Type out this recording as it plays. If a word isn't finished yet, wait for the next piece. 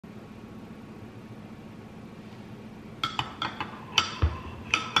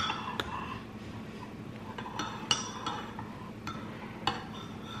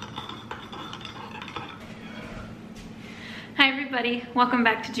everybody, welcome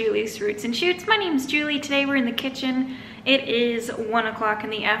back to Julie's Roots and Shoots. My name is Julie. Today we're in the kitchen. It is 1 o'clock in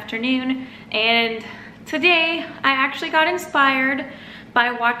the afternoon, and today I actually got inspired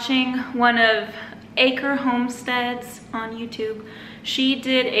by watching one of Acre Homestead's on YouTube. She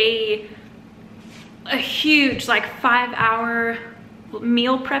did a huge, like 5-hour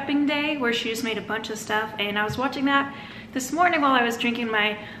meal prepping day where she just made a bunch of stuff, and I was watching that this morning while I was drinking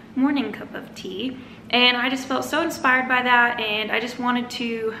my morning cup of tea, and I just felt so inspired by that, and I just wanted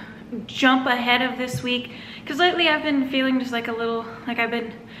to jump ahead of this week because lately I've been feeling just like a little, like I've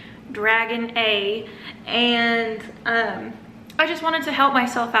been dragging and I just wanted to help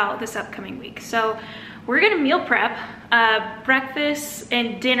myself out this upcoming week. So we're gonna meal prep. Breakfast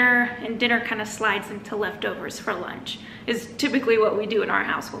and dinner kind of slides into leftovers for lunch is typically what we do in our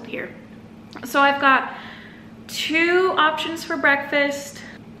household here. So I've got 2 options for breakfast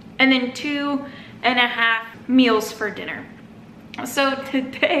and then 2.5 meals for dinner. So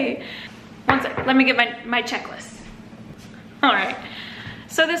today, one sec, let me get my checklist. All right,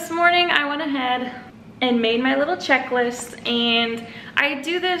 so this morning I went ahead and made my little checklist, and I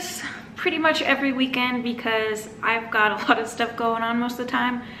do this pretty much every weekend because I've got a lot of stuff going on most of the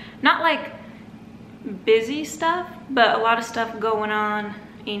time. Not like busy stuff, but a lot of stuff going on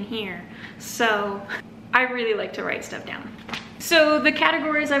in here. So I really like to write stuff down. So the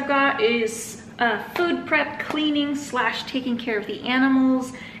categories I've got is food prep, cleaning / taking care of the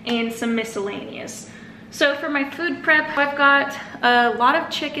animals, and some miscellaneous. So for my food prep, I've got a lot of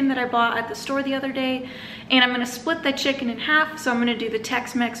chicken that I bought at the store the other day, and I'm gonna split the chicken in half. So I'm gonna do the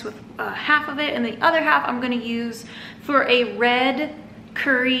Tex-Mex with half of it, and the other half I'm gonna use for a red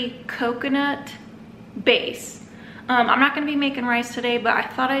curry coconut base. I'm not gonna be making rice today, but I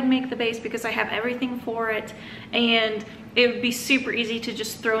thought I'd make the base because I have everything for it, and it would be super easy to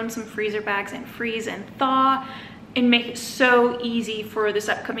just throw in some freezer bags and freeze and thaw and make it so easy for this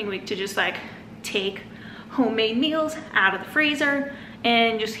upcoming week to just like take homemade meals out of the freezer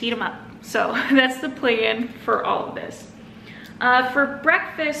and just heat them up. So that's the plan for all of this. For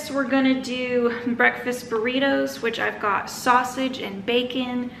breakfast, we're gonna do breakfast burritos, which I've got sausage and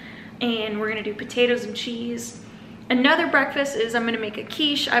bacon, and we're gonna do potatoes and cheese. Another breakfast is I'm gonna make a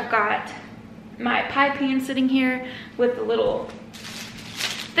quiche. I've got my pie pan sitting here with a little,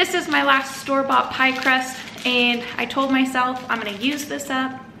 this is my last store-bought pie crust, and I told myself I'm gonna use this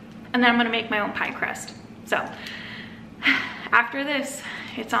up and then I'm gonna make my own pie crust. So after this,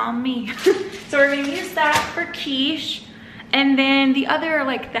 it's on me. So we're gonna use that for quiche. And then the other,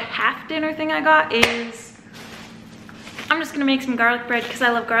 like the half dinner thing I got is, I'm just gonna make some garlic bread because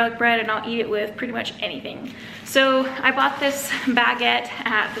I love garlic bread and I'll eat it with pretty much anything. So I bought this baguette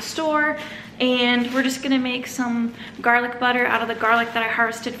at the store, and we're just gonna make some garlic butter out of the garlic that I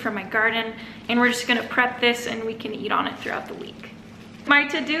harvested from my garden, and we're just gonna prep this and we can eat on it throughout the week. My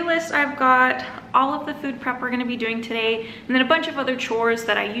to-do list, I've got all of the food prep we're gonna be doing today, and then a bunch of other chores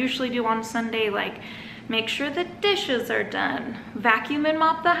that I usually do on Sunday, like make sure the dishes are done, vacuum and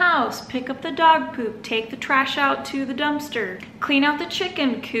mop the house, pick up the dog poop, take the trash out to the dumpster, clean out the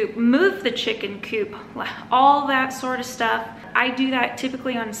chicken coop, move the chicken coop, all that sort of stuff. I do that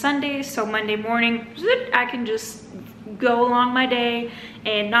typically on Sundays, so Monday morning, I can just go along my day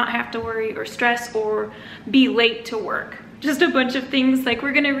and not have to worry or stress or be late to work. Just a bunch of things, like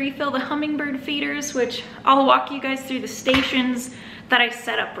we're gonna refill the hummingbird feeders, which I'll walk you guys through the stations that I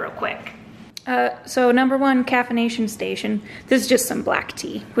set up real quick. So number 1, caffeination station. This is just some black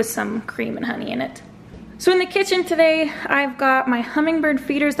tea with some cream and honey in it. So in the kitchen today, I've got my hummingbird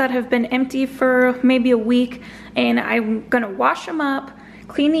feeders that have been empty for maybe a week, and I'm gonna wash them up,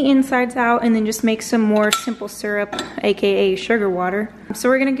 clean the insides out, and then just make some more simple syrup, aka sugar water. So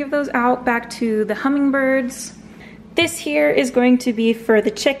we're gonna give those out back to the hummingbirds. This here is going to be for the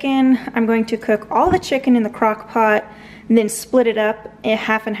chicken. I'm going to cook all the chicken in the crock pot and then split it up in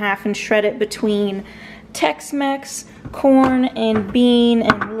half and half and shred it between Tex-Mex, corn and bean,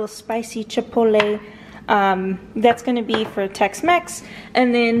 and a little spicy chipotle. That's gonna be for Tex-Mex.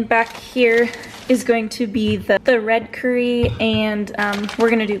 And then back here is going to be the red curry, and we're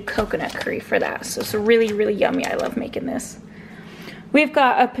gonna do coconut curry for that. So it's really, really yummy. I love making this. We've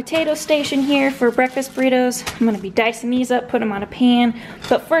got a potato station here for breakfast burritos. I'm gonna be dicing these up, put them on a pan.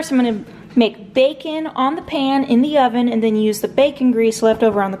 But first I'm gonna make bacon on the pan in the oven, and then use the bacon grease left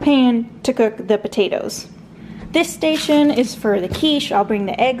over on the pan to cook the potatoes. This station is for the quiche. I'll bring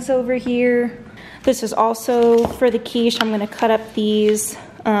the eggs over here. This is also for the quiche. I'm gonna cut up these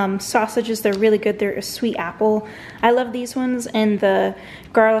sausages. They're really good. They're a sweet apple. I love these ones, and the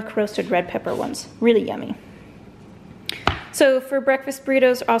garlic roasted red pepper ones. Really yummy. So for breakfast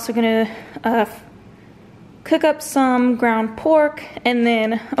burritos, also gonna cook up some ground pork, and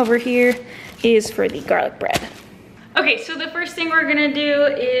then over here is for the garlic bread. Okay, so the first thing we're gonna do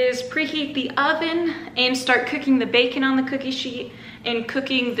is preheat the oven and start cooking the bacon on the cookie sheet and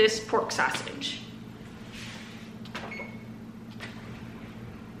cooking this pork sausage.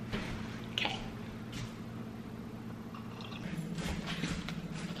 Okay.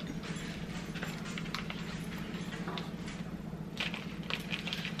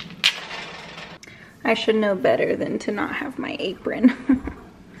 I should know better than to not have my apron.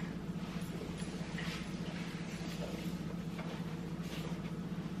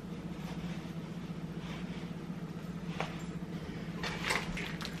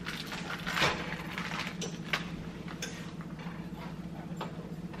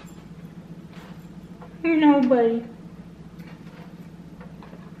 Nobody.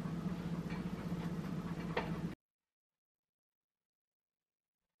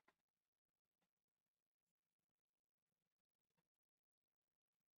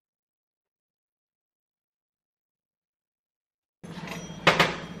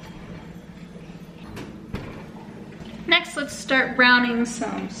 Next, let's start browning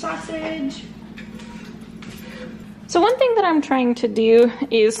some sausage. So one thing that I'm trying to do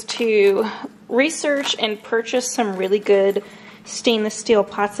is to research and purchase some really good stainless steel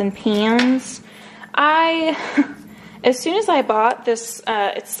pots and pans. As soon as I bought this,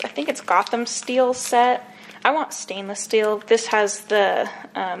 I think it's Gotham steel set. I want stainless steel. This has the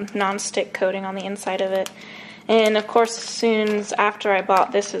non-stick coating on the inside of it. And of course, as soon as after I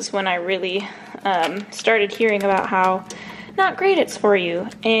bought this is when I really started hearing about how not great it's for you.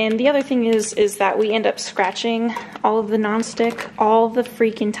 And the other thing is that we end up scratching all of the non-stick all the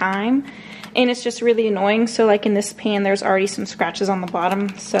freaking time. And it's just really annoying. So like in this pan, there's already some scratches on the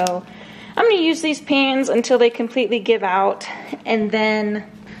bottom. So I'm gonna use these pans until they completely give out. And then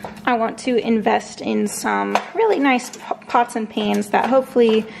I want to invest in some really nice pots and pans that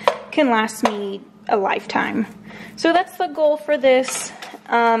hopefully can last me a lifetime. So that's the goal for this.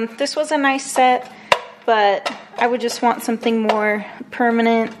 This was a nice set, but I would just want something more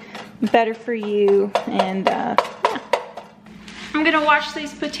permanent, better for you, and yeah. I'm gonna wash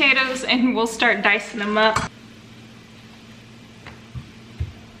these potatoes and we'll start dicing them up.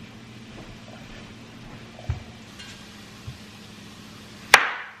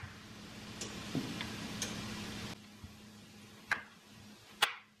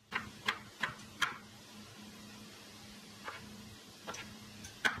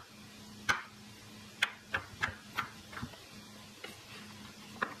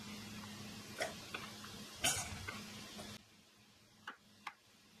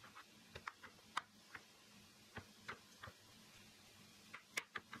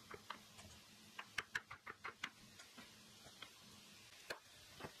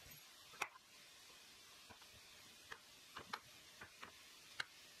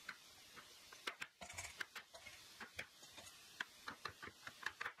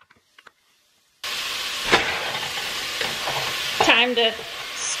 Time to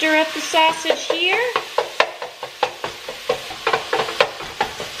stir up the sausage here.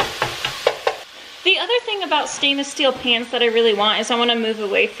 The other thing about stainless steel pans that I really want is I want to move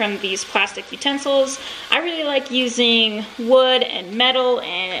away from these plastic utensils. I really like using wood and metal,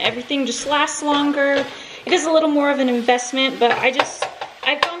 and everything just lasts longer. It is a little more of an investment, but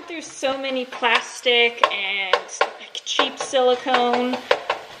I've gone through so many plastic and cheap silicone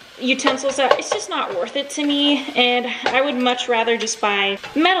utensils that it's just not worth it to me, and I would much rather just buy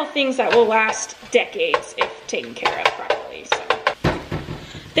metal things that will last decades if taken care of properly. So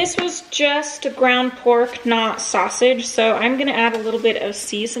this was just ground pork, not sausage, so I'm gonna add a little bit of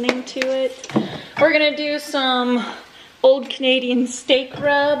seasoning to it. We're gonna do some Old Canadian steak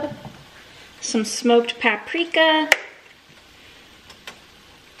rub, some smoked paprika,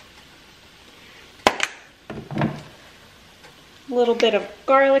 a little bit of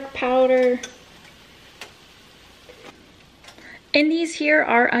garlic powder. And these here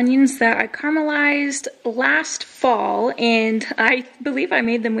are onions that I caramelized last fall, and I believe I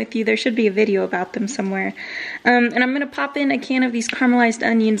made them with you. There should be a video about them somewhere. And I'm gonna pop in a can of these caramelized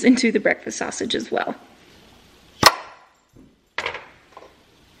onions into the breakfast sausage as well.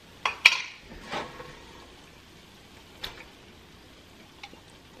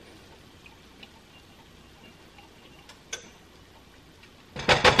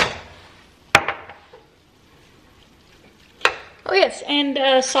 Oh yes,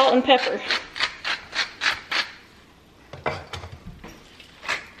 and salt and pepper.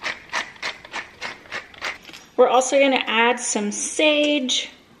 We're also going to add some sage.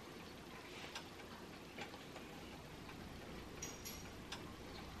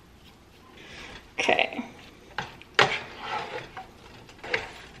 Okay.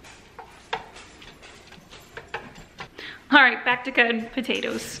 All right, back to cutting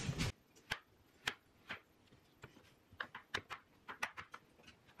potatoes.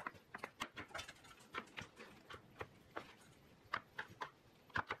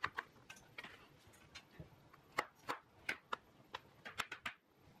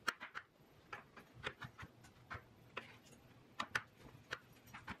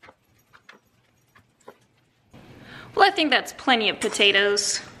 Well, I think that's plenty of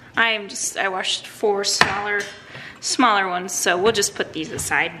potatoes. I washed 4 smaller ones, so we'll just put these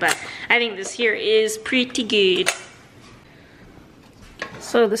aside, but I think this here is pretty good.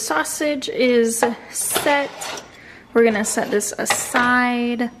 So the sausage is set. We're gonna set this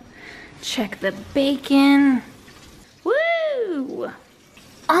aside. Check the bacon. Woo!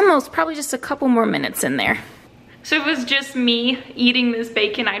 Almost, probably just a couple more minutes in there. So if it was just me eating this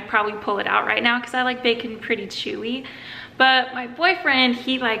bacon, I'd probably pull it out right now because I like bacon pretty chewy. But my boyfriend,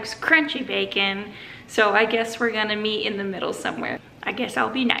 he likes crunchy bacon, so I guess we're gonna meet in the middle somewhere. I guess I'll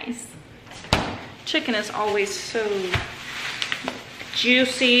be nice. Chicken is always so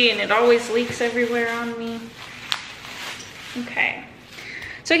juicy and it always leaks everywhere on me. Okay,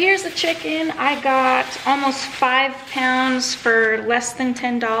 so here's the chicken. I got almost 5 pounds for less than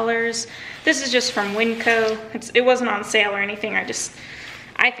 $10. This is just from Winco. It wasn't on sale or anything. I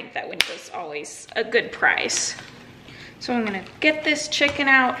think that Winco's always a good price. So I'm gonna get this chicken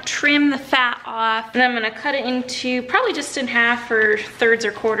out, trim the fat off, and I'm gonna cut it into probably just in half or thirds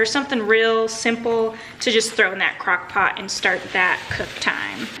or quarters, something real simple to just throw in that crock pot and start that cook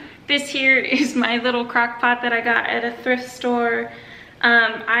time. This here is my little crock pot that I got at a thrift store.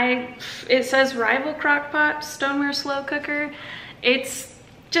 It says Rival Crockpot Stoneware Slow Cooker. It's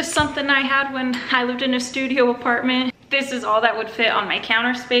just something I had when I lived in a studio apartment. This is all that would fit on my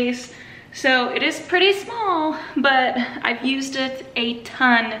counter space. So it is pretty small, but I've used it a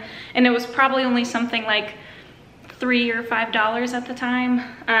ton, and it was probably only something like $3 or $5 at the time.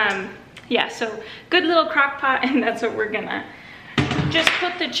 Yeah, so good little crock pot, and that's what we're gonna just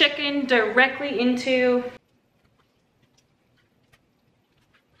put the chicken directly into.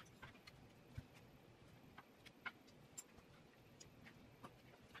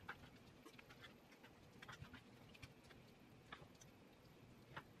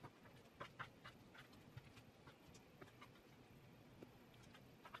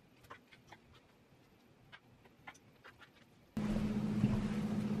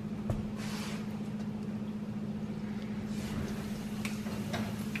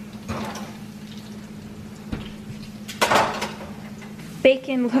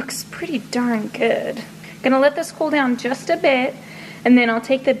 Bacon looks pretty darn good. Gonna let this cool down just a bit, and then I'll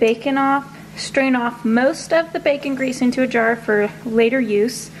take the bacon off, strain off most of the bacon grease into a jar for later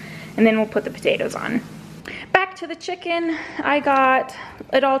use, and then we'll put the potatoes on. Back to the chicken. I got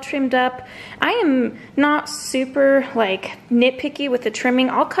it all trimmed up. I am not super like nitpicky with the trimming.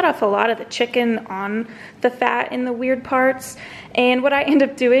 I'll cut off a lot of the chicken on the fat in the weird parts. And what I end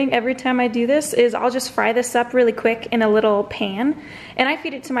up doing every time I do this is I'll just fry this up really quick in a little pan, and I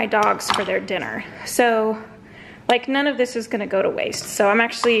feed it to my dogs for their dinner. So like none of this is gonna go to waste. So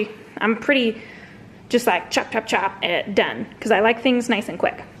I'm pretty just like chop, chop, chop, done. Because I like things nice and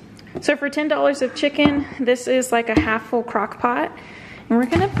quick. So for $10 of chicken, this is like a half full crock pot. And we're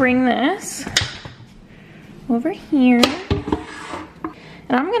gonna bring this over here.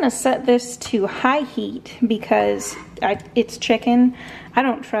 And I'm gonna set this to high heat because it's chicken. I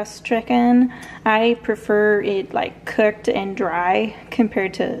don't trust chicken. I prefer it like cooked and dry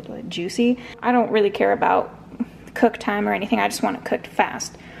compared to like, juicy. I don't really care about cook time or anything. I just want it cooked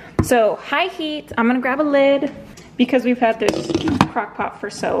fast. So high heat, I'm gonna grab a lid because we've had this crock pot for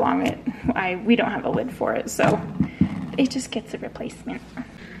so long. We don't have a lid for it, so it just gets a replacement.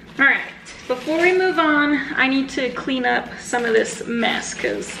 All right, before we move on, I need to clean up some of this mess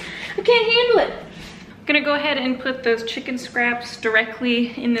because I can't handle it. I'm gonna go ahead and put those chicken scraps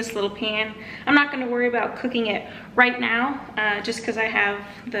directly in this little pan. I'm not gonna worry about cooking it right now, just because I have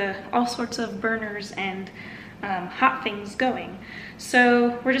all sorts of burners and hot things going.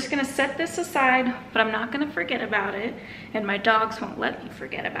 So we're just gonna set this aside, but I'm not gonna forget about it, and my dogs won't let me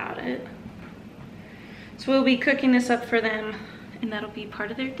forget about it. So we'll be cooking this up for them, and that'll be part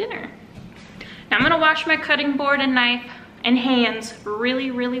of their dinner. Now I'm gonna wash my cutting board and knife and hands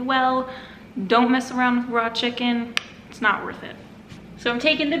really, really well. Don't mess around with raw chicken. It's not worth it. So I'm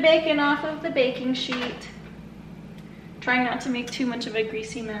taking the bacon off of the baking sheet. Trying not to make too much of a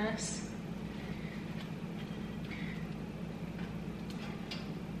greasy mess.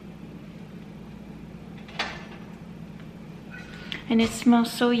 And it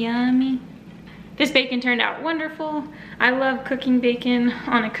smells so yummy. This bacon turned out wonderful. I love cooking bacon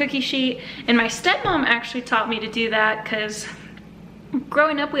on a cookie sheet, and my stepmom actually taught me to do that because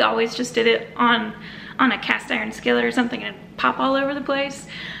growing up we always just did it on a cast iron skillet or something and it'd pop all over the place.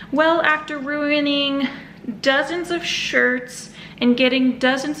 Well, after ruining dozens of shirts and getting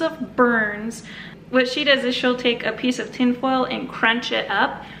dozens of burns, what she does is she'll take a piece of tin foil and crunch it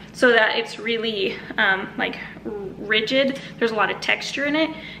up so that it's really like rigid. There's a lot of texture in it,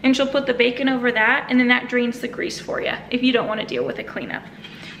 and she'll put the bacon over that, and then that drains the grease for you if you don't want to deal with a cleanup.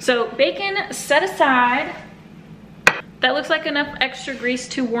 So bacon set aside. That looks like enough extra grease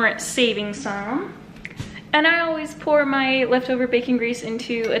to warrant saving some. And I always pour my leftover bacon grease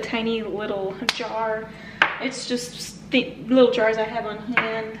into a tiny little jar. It's just the little jars I have on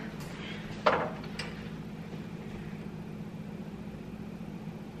hand.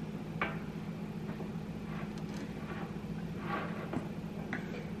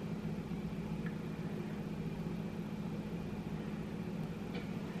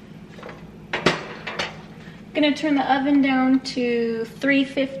 Gonna turn the oven down to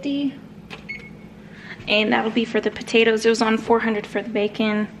 350, and that'll be for the potatoes. It was on 400 for the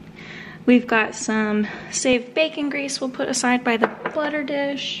bacon. We've got some saved bacon grease we'll put aside by the butter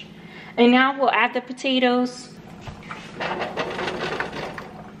dish, and now we'll add the potatoes.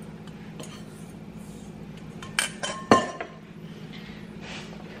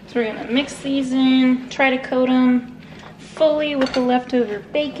 So we're gonna mix these in, try to coat them fully with the leftover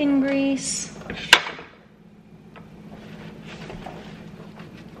bacon grease.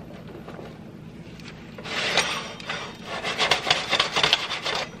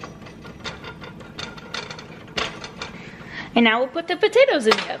 And now we'll put the potatoes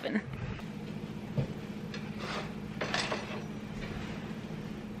in the oven.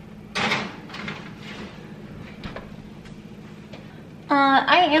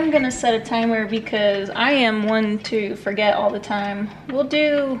 I am gonna set a timer because I am one to forget all the time. We'll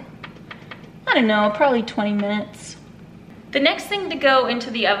do, I don't know, probably 20 minutes. The next thing to go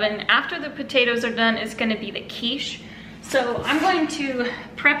into the oven after the potatoes are done is gonna be the quiche. So I'm going to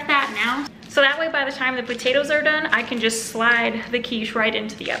prep that now. So that way by the time the potatoes are done, I can just slide the quiche right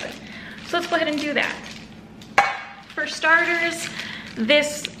into the oven. So let's go ahead and do that. For starters,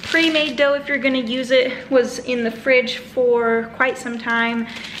 this pre-made dough, if you're gonna use it, was in the fridge for quite some time.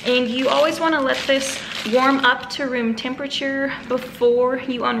 And you always wanna let this warm up to room temperature before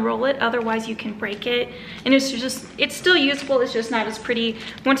you unroll it, otherwise you can break it. And it's still usable, it's just not as pretty.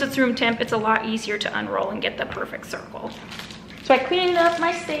 Once it's room temp, it's a lot easier to unroll and get the perfect circle. So I cleaned up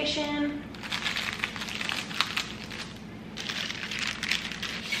my station.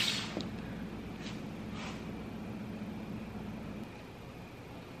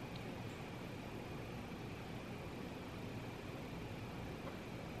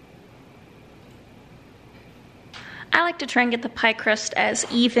 I like to try and get the pie crust as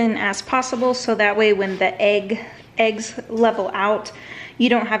even as possible, so that way when the eggs level out, you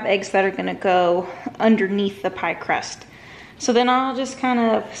don't have eggs that are gonna go underneath the pie crust. So then I'll just kind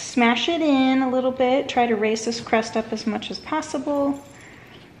of smash it in a little bit, try to raise this crust up as much as possible.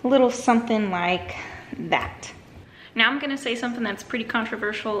 A little something like that. Now I'm gonna say something that's pretty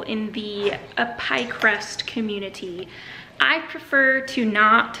controversial in the pie crust community. I prefer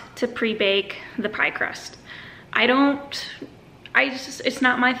not to pre-bake the pie crust. It's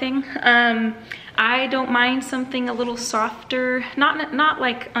not my thing. I don't mind something a little softer, not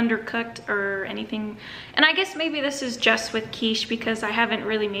like undercooked or anything. And I guess maybe this is just with quiche because I haven't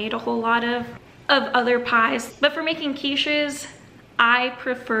really made a whole lot of other pies. But for making quiches, I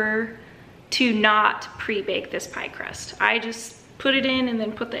prefer to not pre-bake this pie crust. I just put it in and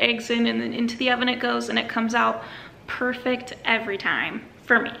then put the eggs in and then into the oven it goes, and it comes out perfect every time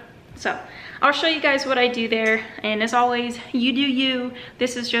for me. So I'll show you guys what I do there, and as always, you do you.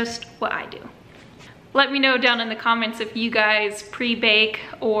 This is just what I do. Let me know down in the comments if you guys pre-bake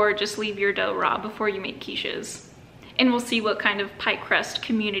or just leave your dough raw before you make quiches. And we'll see what kind of pie crust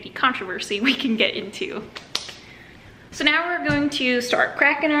community controversy we can get into. So now we're going to start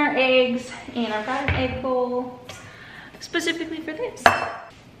cracking our eggs, and I've got an egg bowl specifically for this.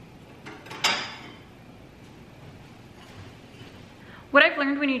 What I've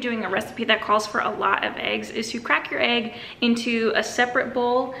learned when you're doing a recipe that calls for a lot of eggs is to crack your egg into a separate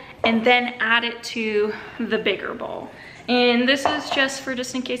bowl and then add it to the bigger bowl. And this is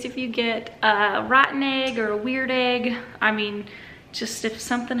just in case if you get a rotten egg or a weird egg. I mean, just if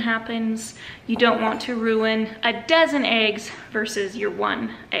something happens, you don't want to ruin a dozen eggs versus your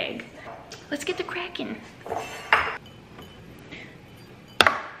one egg. Let's get to cracking.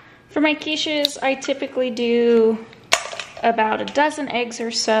 For my quiches, I typically do about a dozen eggs or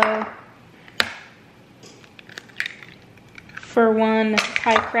so. for one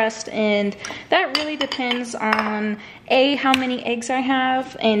pie crust, and that really depends on A, how many eggs I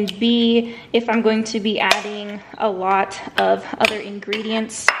have, and B, if I'm going to be adding a lot of other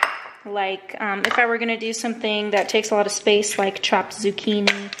ingredients. Like if I were going to do something that takes a lot of space, like chopped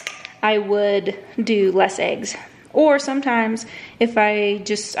zucchini, I would do less eggs. Or sometimes if I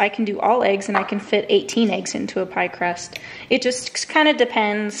can do all eggs and I can fit 18 eggs into a pie crust. It just kind of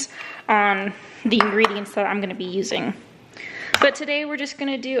depends on the ingredients that I'm going to be using. But today we're just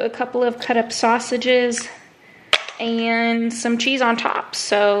going to do a couple of cut up sausages and some cheese on top.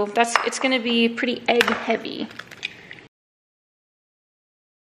 So it's going to be pretty egg heavy.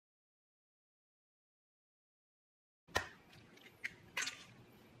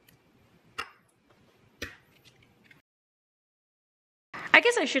 I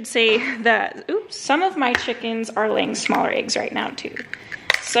guess I should say that, some of my chickens are laying smaller eggs right now too.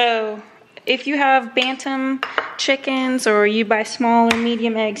 So if you have bantam chickens or you buy small or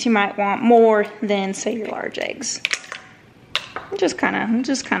medium eggs, you might want more than, say, your large eggs. It just kind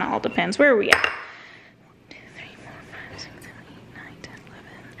of all depends. Where are we at? 1, 2, 3, 4, 5, 6, 7, 8, 9, 10, 11.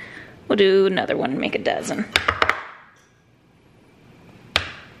 We'll do another one and make a dozen.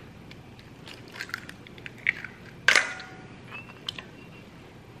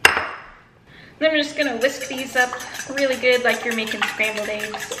 Then we're just gonna whisk these up really good like you're making scrambled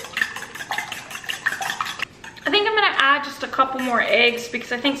eggs. I think I'm gonna add just a couple more eggs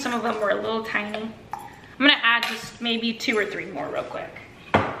because I think some of them were a little tiny. I'm gonna add just maybe 2 or 3 more real quick.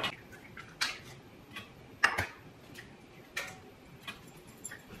 How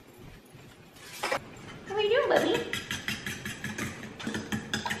are you doing, Lily?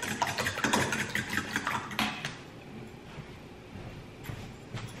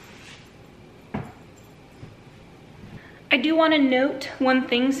 I do want to note one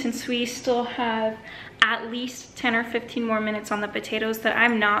thing, since we still have at least 10 or 15 more minutes on the potatoes, that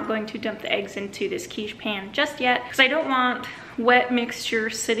I'm not going to dump the eggs into this quiche pan just yet, because I don't want wet mixture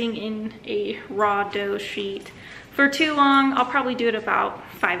sitting in a raw dough sheet for too long. I'll probably do it about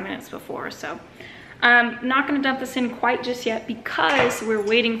 5 minutes before, so I'm not going to dump this in quite just yet because we're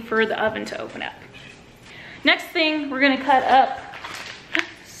waiting for the oven to open up. Next thing, we're going to cut up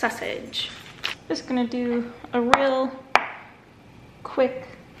sausage. Just going to do a real quick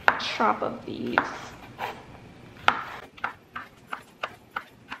chop of these.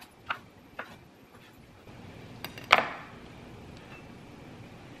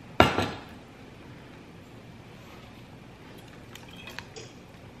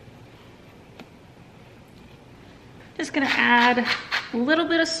 Just gonna add a little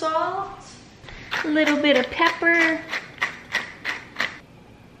bit of salt, a little bit of pepper,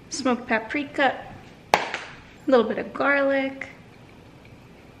 smoked paprika, a little bit of garlic,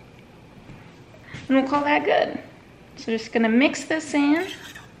 and we'll call that good. So just gonna mix this in.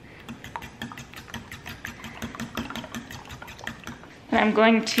 And I'm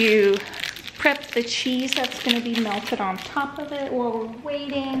going to prep the cheese that's gonna be melted on top of it while we're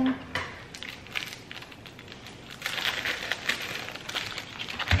waiting.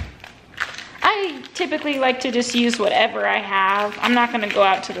 I typically like to just use whatever I have. I'm not gonna go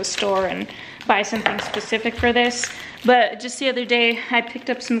out to the store and buy something specific for this, but just the other day I picked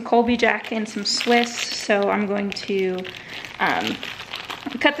up some Colby Jack and some Swiss, so I'm going to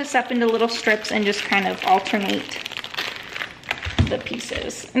cut this up into little strips and just kind of alternate the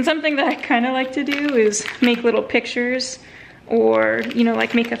pieces. And something that I kind of like to do is make little pictures, or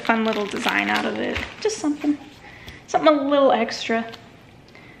like make a fun little design out of it. Just something a little extra,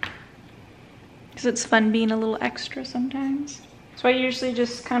 because it's fun being a little extra sometimes. So I usually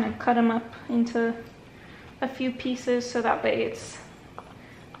just kind of cut them up into a few pieces so that way it's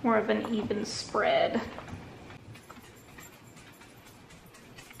more of an even spread.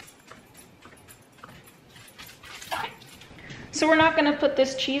 So we're not gonna put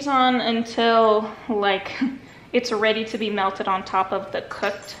this cheese on until like it's ready to be melted on top of the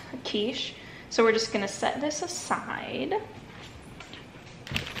cooked quiche. So we're just gonna set this aside.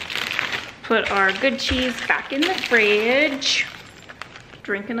 Put our good cheese back in the fridge.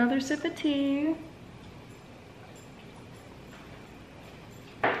 Drink another sip of tea.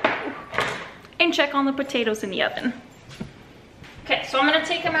 And check on the potatoes in the oven. Okay, so I'm gonna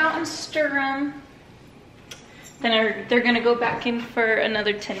take them out and stir them. Then they're gonna go back in for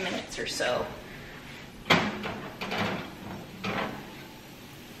another 10 minutes or so.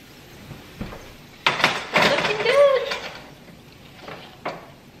 Looking good.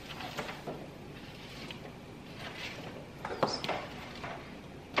 Oops.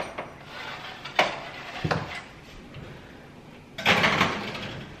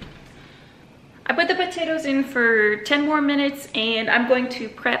 I put the potatoes in for 10 more minutes and I'm going to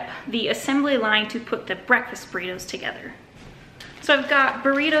prep the assembly line to put the breakfast burritos together. So I've got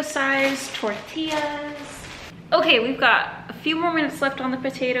burrito size tortillas. Okay, we've got a few more minutes left on the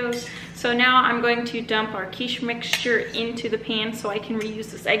potatoes. So now I'm going to dump our quiche mixture into the pan so I can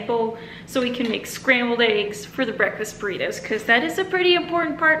reuse this egg bowl so we can make scrambled eggs for the breakfast burritos, because that is a pretty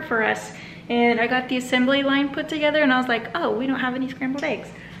important part for us. And I got the assembly line put together and I was like, oh, we don't have any scrambled eggs.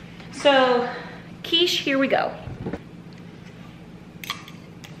 So quiche, here we go.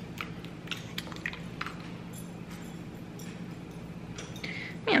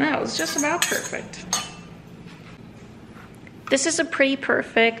 Man, that was just about perfect. This is a pretty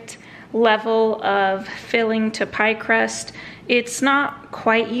perfect level of filling to pie crust. It's not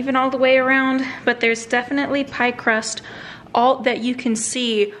quite even all the way around, but there's definitely pie crust all that you can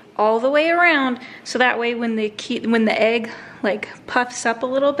see all the way around, so that way when the egg like puffs up a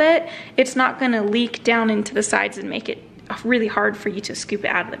little bit, it's not gonna leak down into the sides and make it really hard for you to scoop it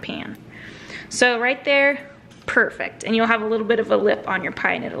out of the pan. So right there, perfect. And you'll have a little bit of a lip on your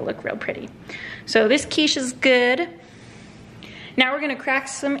pie and it'll look real pretty. So this quiche is good. Now we're gonna crack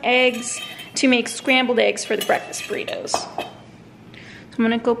some eggs to make scrambled eggs for the breakfast burritos. So I'm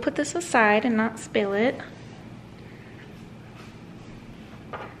gonna go put this aside and not spill it.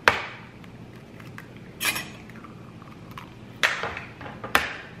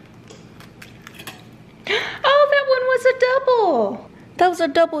 Oh, that one was a double. That was a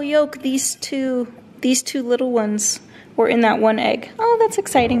double yolk. These two little ones were in that one egg. Oh, that's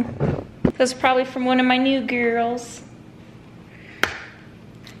exciting. That's probably from one of my new girls.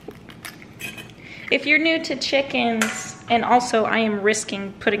 If you're new to chickens, and also I am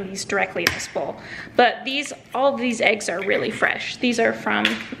risking putting these directly in this bowl, but all of these eggs are really fresh. These are from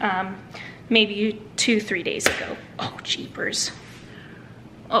maybe 2-3 days ago. Oh, jeepers.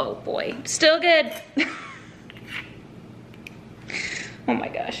 Oh boy, still good. Oh my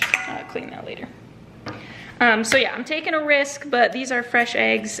gosh, I'll clean that later. So yeah, I'm taking a risk, but these are fresh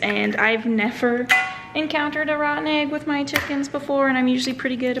eggs and I've never encountered a rotten egg with my chickens before, and I'm usually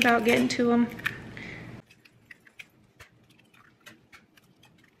pretty good about getting to them.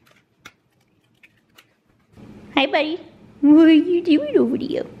 Hi buddy, what are you doing over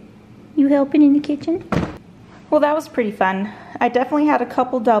there? You helping in the kitchen? Well, that was pretty fun. I definitely had a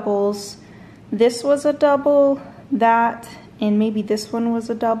couple doubles. This was a double, that, and maybe this one was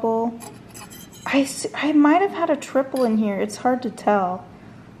a double. I might have had a triple in here. It's hard to tell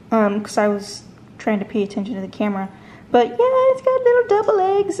because I was trying to pay attention to the camera. But yeah, it's got little double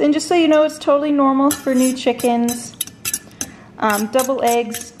eggs. And just so you know, it's totally normal for new chickens. Double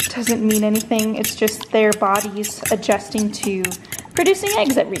eggs doesn't mean anything. It's just their bodies adjusting to producing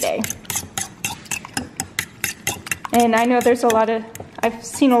eggs every day. And I know there's I've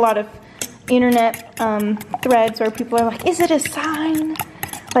seen a lot of internet threads where people are like, is it a sign?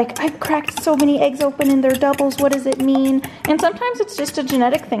 Like, I've cracked so many eggs open and they're doubles, what does it mean? And sometimes it's just a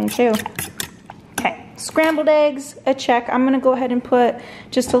genetic thing too. Okay, scrambled eggs, a check. I'm gonna go ahead and put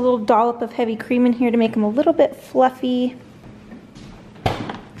just a little dollop of heavy cream in here to make them a little bit fluffy.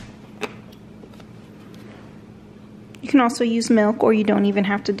 You can also use milk, or you don't even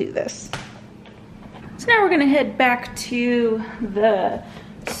have to do this. So now we're gonna head back to the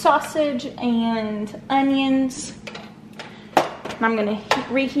sausage and onions. I'm gonna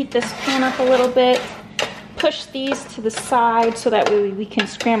reheat this pan up a little bit, push these to the side so that way we can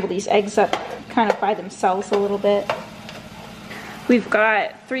scramble these eggs up kind of by themselves a little bit. We've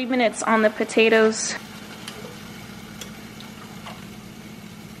got 3 minutes on the potatoes.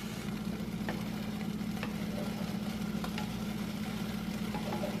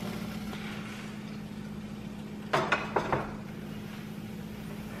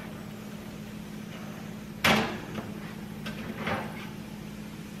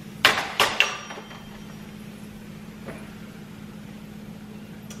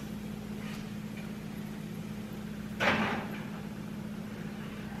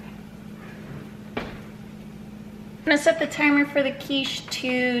 I'm gonna set the timer for the quiche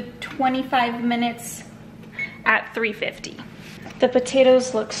to 25 minutes at 350. The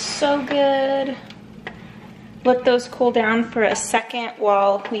potatoes look so good. Let those cool down for a second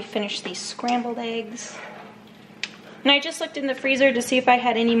while we finish these scrambled eggs. And I just looked in the freezer to see if I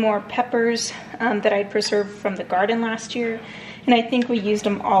had any more peppers that I'd preserved from the garden last year, and I think we used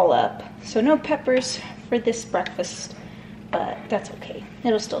them all up. So no peppers for this breakfast, but that's okay.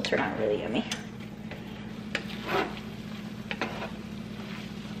 It'll still turn out really yummy.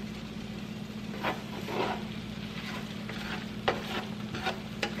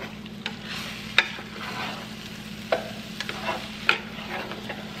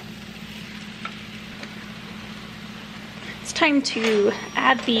 time to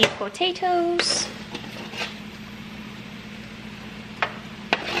add the potatoes.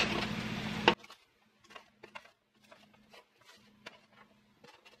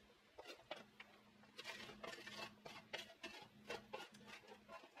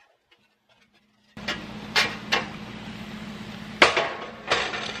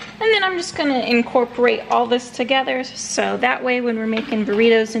 And then I'm just gonna incorporate all this together so that way when we're making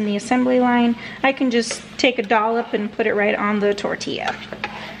burritos in the assembly line, I can just take a dollop and put it right on the tortilla.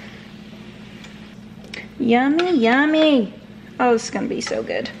 Yummy, yummy. Oh, this is gonna be so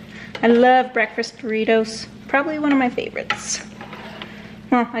good. I love breakfast burritos. Probably one of my favorites.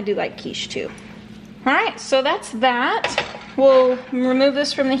 Well, I do like quiche too. All right, so that's that. We'll remove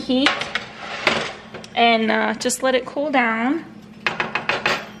this from the heat and just let it cool down.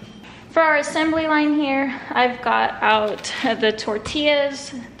 For our assembly line here, I've got out the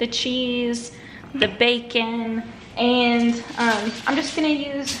tortillas, the cheese, the bacon, and I'm just gonna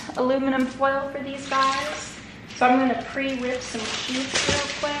use aluminum foil for these guys. So I'm gonna pre-rip some cheese real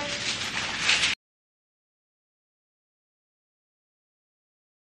quick.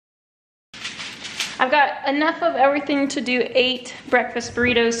 I've got enough of everything to do 8 breakfast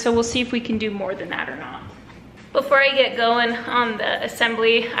burritos, so we'll see if we can do more than that or not. Before I get going on the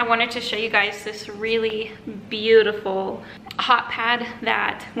assembly, I wanted to show you guys this really beautiful hot pad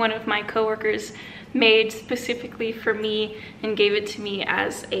that one of my coworkers made specifically for me and gave it to me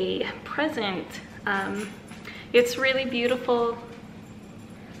as a present. It's really beautiful.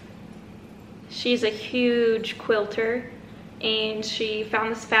 She's a huge quilter and she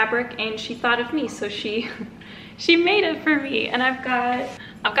found this fabric and she thought of me, so she made it for me. And I've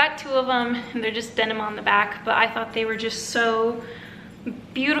got 2 of them and they're just denim on the back, but I thought they were just so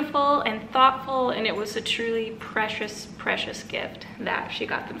beautiful and thoughtful, and it was a truly precious, precious gift that she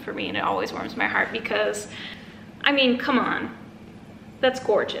got them for me, and it always warms my heart because, I mean, come on, that's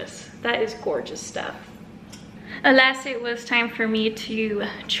gorgeous. That is gorgeous stuff. Alas, it was time for me to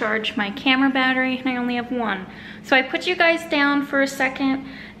charge my camera battery, and I only have one. So I put you guys down for a second,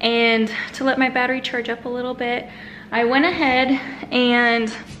 and to let my battery charge up a little bit, I went ahead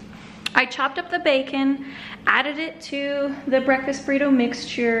and I chopped up the bacon, added it to the breakfast burrito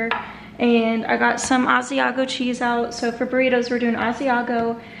mixture, and I got some Asiago cheese out. So for burritos, we're doing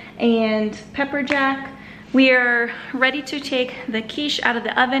Asiago and pepper jack. We are ready to take the quiche out of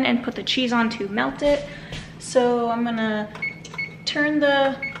the oven and put the cheese on to melt it. So I'm gonna turn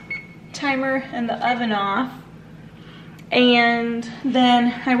the timer and the oven off. And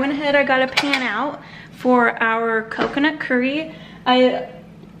then I went ahead, I got a pan out for our coconut curry. I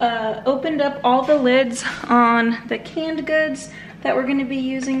opened up all the lids on the canned goods that we're gonna be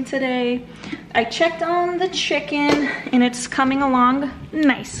using today. I checked on the chicken and it's coming along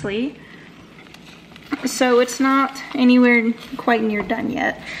nicely. So it's not anywhere quite near done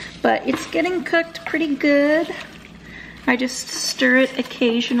yet, but it's getting cooked pretty good. I just stir it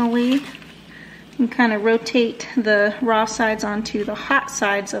occasionally and kind of rotate the raw sides onto the hot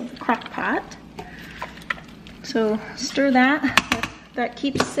sides of the crock pot. So stir that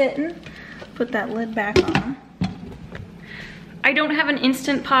keeps sitting. Put that lid back on. I don't have an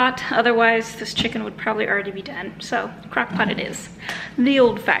Instant Pot, otherwise this chicken would probably already be done. So crock pot it is, the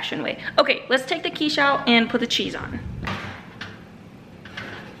old-fashioned way. Okay, let's take the quiche out and put the cheese on.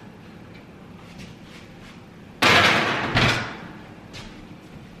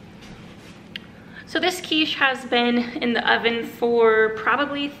 So this quiche has been in the oven for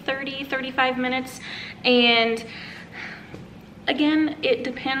probably 30-35 minutes, and again, it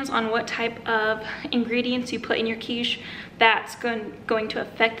depends on what type of ingredients you put in your quiche that's going to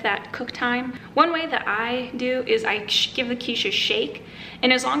affect that cook time. One way that I do is I give the quiche a shake,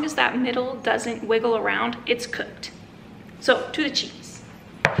 and as long as that middle doesn't wiggle around, it's cooked. So to the cheese.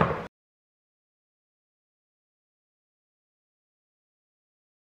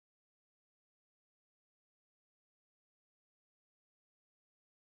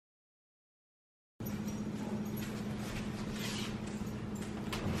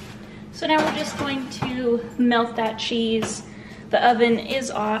 So now we're just going to melt that cheese. The oven is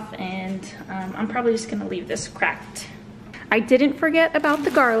off, and I'm probably just gonna leave this cracked. I didn't forget about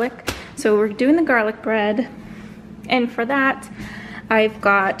the garlic, so we're doing the garlic bread. And for that, I've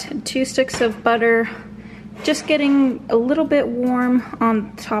got 2 sticks of butter, just getting a little bit warm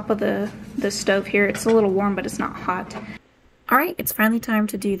on top of the stove here. It's a little warm, but it's not hot. All right, it's finally time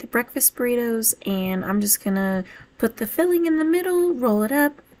to do the breakfast burritos, and I'm just gonna put the filling in the middle, roll it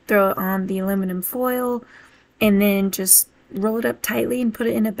up, throw it on the aluminum foil, and then just roll it up tightly and put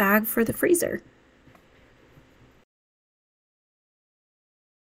it in a bag for the freezer.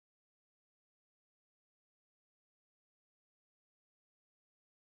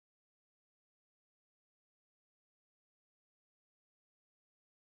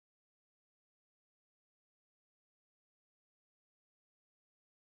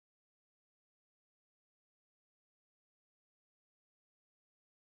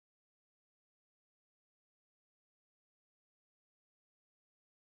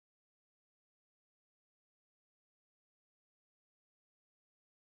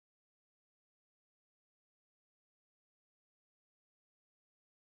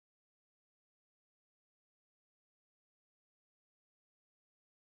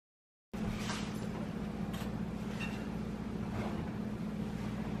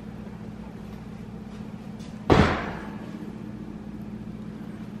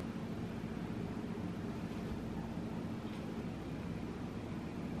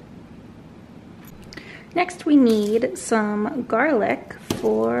 Next we need some garlic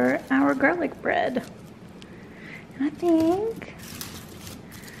for our garlic bread. And I think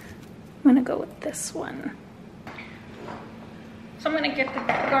I'm gonna go with this one. So I'm gonna get the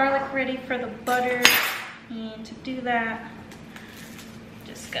garlic ready for the butter, and to do that,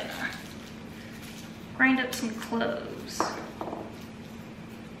 just gonna grind up some cloves.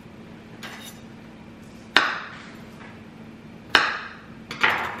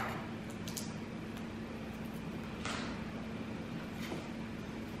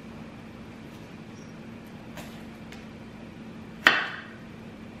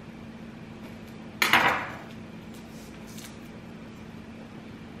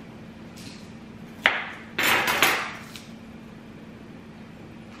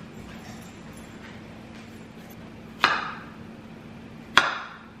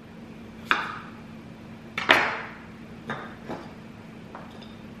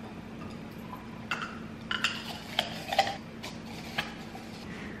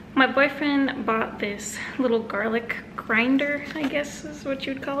 My boyfriend bought this little garlic grinder, I guess is what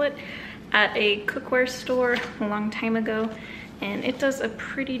you would call it, at a cookware store a long time ago, and it does a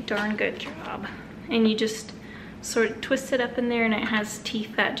pretty darn good job. And you just sort of twist it up in there and it has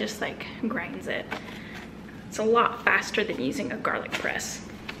teeth that just like grinds it. It's a lot faster than using a garlic press.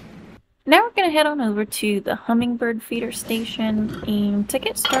 Now we're gonna head on over to the hummingbird feeder station, and to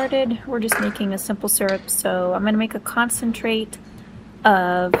get started we're just making a simple syrup. So I'm gonna make a concentrate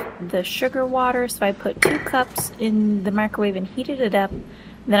of the sugar water. So I put 2 cups in the microwave and heated it up.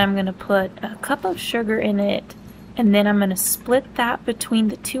 Then I'm going to put a cup of sugar in it, and then I'm going to split that between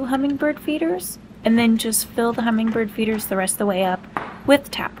the 2 hummingbird feeders, and then just fill the hummingbird feeders the rest of the way up with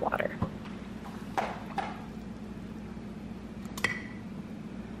tap water.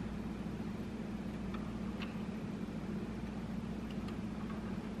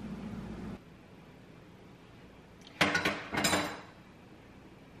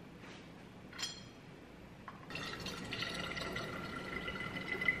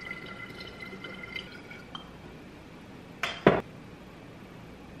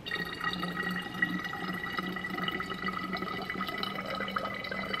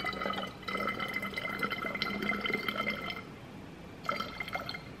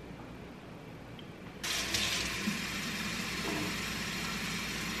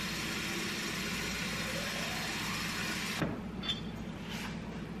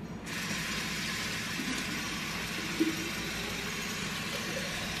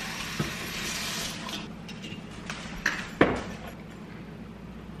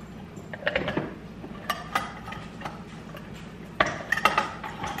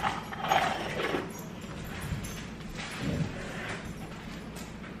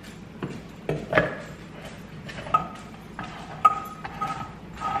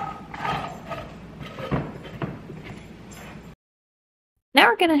 Now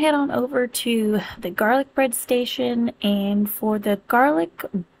we're gonna head on over to the garlic bread station, and for the garlic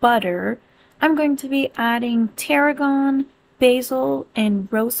butter, I'm going to be adding tarragon, basil, and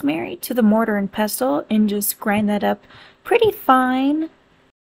rosemary to the mortar and pestle and just grind that up pretty fine.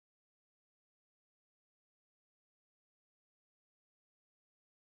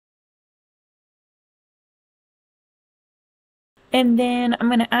 And then I'm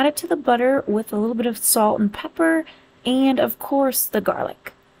gonna add it to the butter with a little bit of salt and pepper, and of course the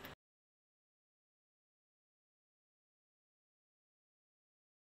garlic.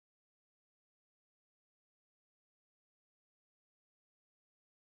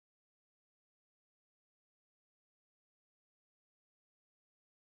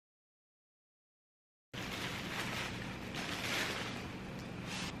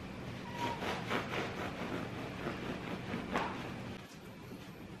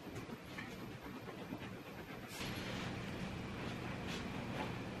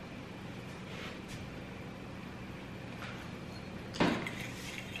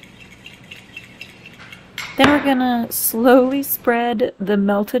 Then we're gonna slowly spread the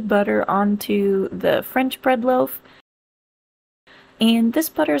melted butter onto the French bread loaf. And this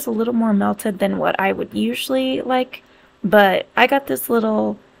butter is a little more melted than what I would usually like, but I got this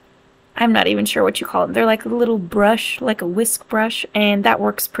little, I'm not even sure what you call them. They're like a little brush, like a whisk brush, and that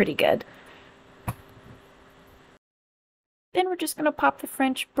works pretty good. Then we're just gonna pop the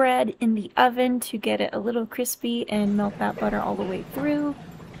French bread in the oven to get it a little crispy and melt that butter all the way through.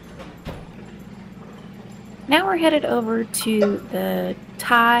 Now we're headed over to the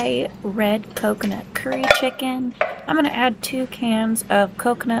Thai red coconut curry chicken. I'm going to add 2 cans of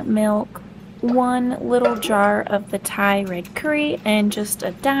coconut milk, 1 little jar of the Thai red curry, and just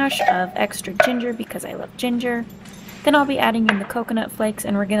a dash of extra ginger because I love ginger. Then I'll be adding in the coconut flakes,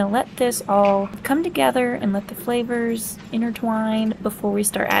 and we're gonna let this all come together and let the flavors intertwine before we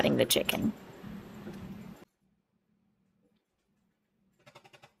start adding the chicken.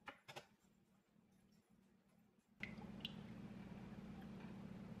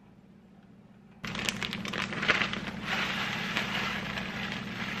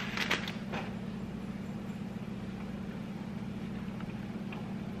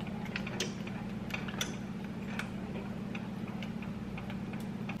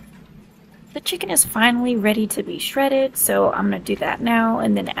 The chicken is finally ready to be shredded, so I'm going to do that now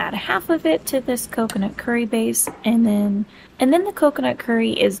and then add half of it to this coconut curry base, and then the coconut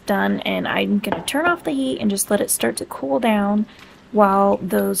curry is done, and I'm going to turn off the heat and just let it start to cool down while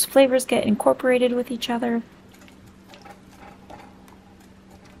those flavors get incorporated with each other.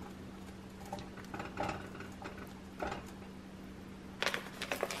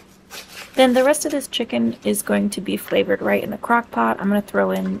 Then the rest of this chicken is going to be flavored right in the crock pot. I'm going to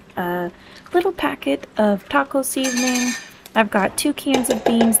throw in a little packet of taco seasoning. I've got 2 cans of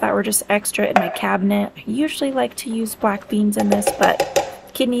beans that were just extra in my cabinet. I usually like to use black beans in this,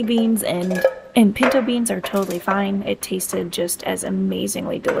 but kidney beans and pinto beans are totally fine. It tasted just as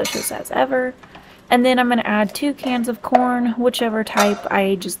amazingly delicious as ever. And then I'm going to add 2 cans of corn, whichever type.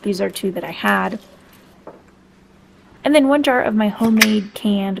 These are 2 that I had. And then 1 jar of my homemade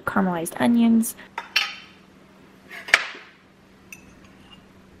canned caramelized onions.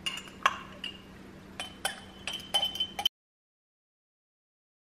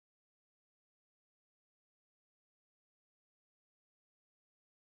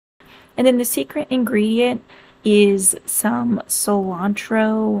 And then the secret ingredient is some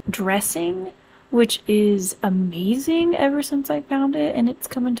cilantro dressing, which is amazing ever since I found it and it's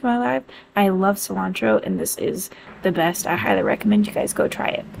come into my life. I love cilantro, and this is the best. I highly recommend you guys go try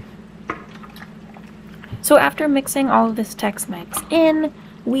it. So after mixing all of this Tex-Mex in,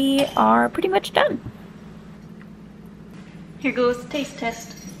 we are pretty much done. Here goes the taste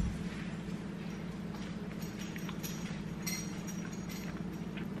test.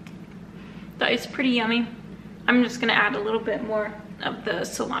 That is pretty yummy. I'm just gonna add a little bit more of the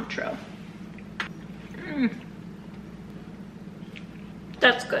cilantro.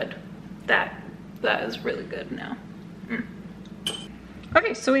 That's good. That is really good now.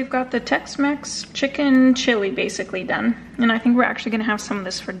 Okay, so we've got the Tex-Mex chicken chili basically done, and I think we're actually gonna have some of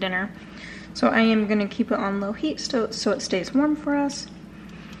this for dinner. So I am gonna keep it on low heat so it stays warm for us.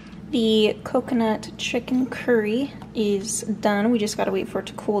 The coconut chicken curry is done. We just gotta wait for it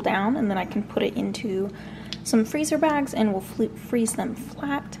to cool down, and then I can put it into some freezer bags and we'll freeze them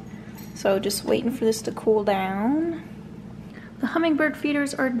flat. So just waiting for this to cool down. The hummingbird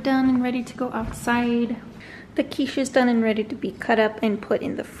feeders are done and ready to go outside. The quiche is done and ready to be cut up and put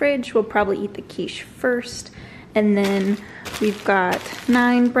in the fridge. We'll probably eat the quiche first. And then we've got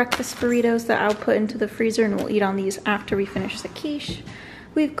 9 breakfast burritos that I'll put into the freezer, and we'll eat on these after we finish the quiche.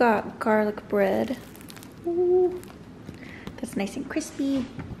 We've got garlic bread. Ooh, that's nice and crispy.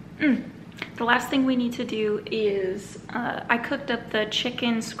 The last thing we need to do is, I cooked up the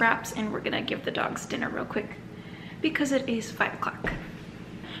chicken scraps and we're gonna give the dogs dinner real quick because it is 5 o'clock.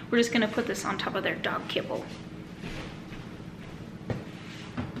 We're just gonna put this on top of their dog kibble.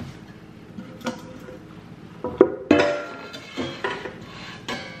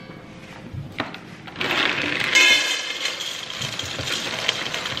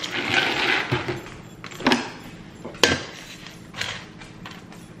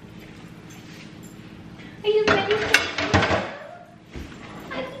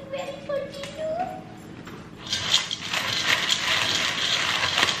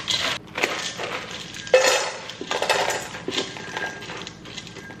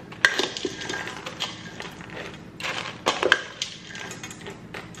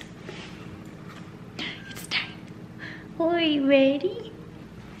 Are you ready?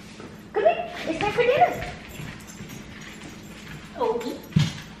 Come here, it's time for dinner. Okay.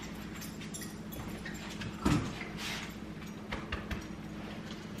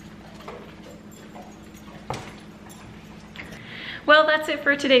 Well, that's it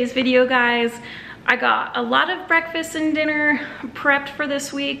for today's video, guys. I got a lot of breakfast and dinner prepped for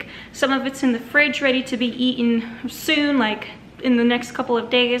this week. Some of it's in the fridge ready to be eaten soon, like in the next couple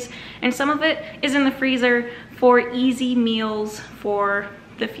of days, and some of it is in the freezer for easy meals for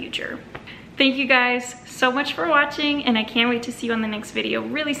the future. Thank you guys so much for watching, and I can't wait to see you on the next video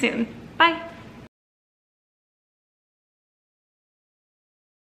really soon. Bye.